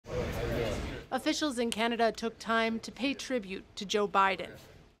Officials in Canada took time to pay tribute to Joe Biden.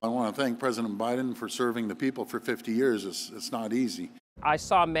 I want to thank President Biden for serving the people for 50 years. It's not easy. I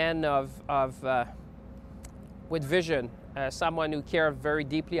saw a man with vision, someone who cared very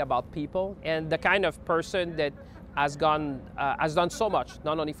deeply about people, and the kind of person that has done so much,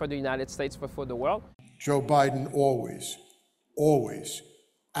 not only for the United States, but for the world. Joe Biden always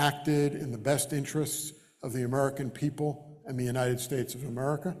acted in the best interests of the American people and the United States of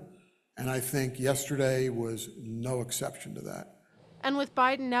America. And I think yesterday was no exception to that. And with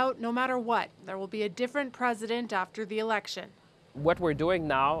Biden out, no matter what, there will be a different president after the election. What we're doing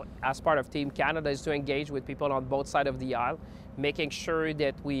now as part of Team Canada is to engage with people on both sides of the aisle, making sure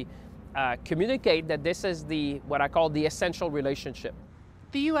that we communicate that this is what I call the essential relationship.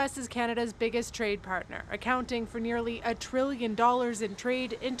 The U.S. is Canada's biggest trade partner, accounting for nearly $1 trillion in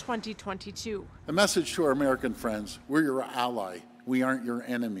trade in 2022. The message to our American friends: we're your ally. We aren't your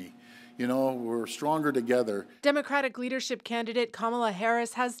enemy. You know, we're stronger together. Democratic leadership candidate Kamala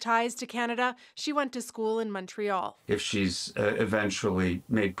Harris has ties to Canada. She went to school in Montreal. If she's eventually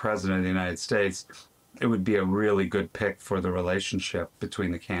made president of the United States, it would be a really good pick for the relationship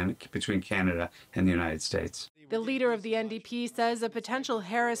between Canada and the United States. The leader of the NDP says a potential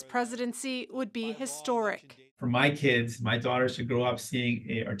Harris presidency would be historic. For my kids, my daughters to grow up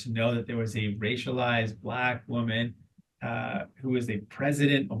seeing or to know that there was a racialized Black woman who is a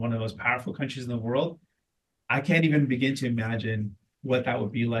president of one of the most powerful countries in the world, I can't even begin to imagine what that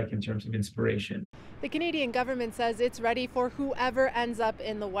would be like in terms of inspiration. The Canadian government says it's ready for whoever ends up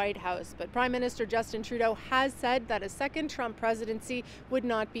in the White House, but Prime Minister Justin Trudeau has said that a second Trump presidency would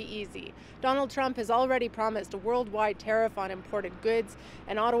not be easy. Donald Trump has already promised a worldwide tariff on imported goods,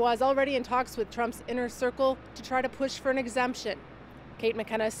 and Ottawa is already in talks with Trump's inner circle to try to push for an exemption. Kate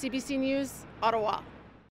McKenna, CBC News, Ottawa.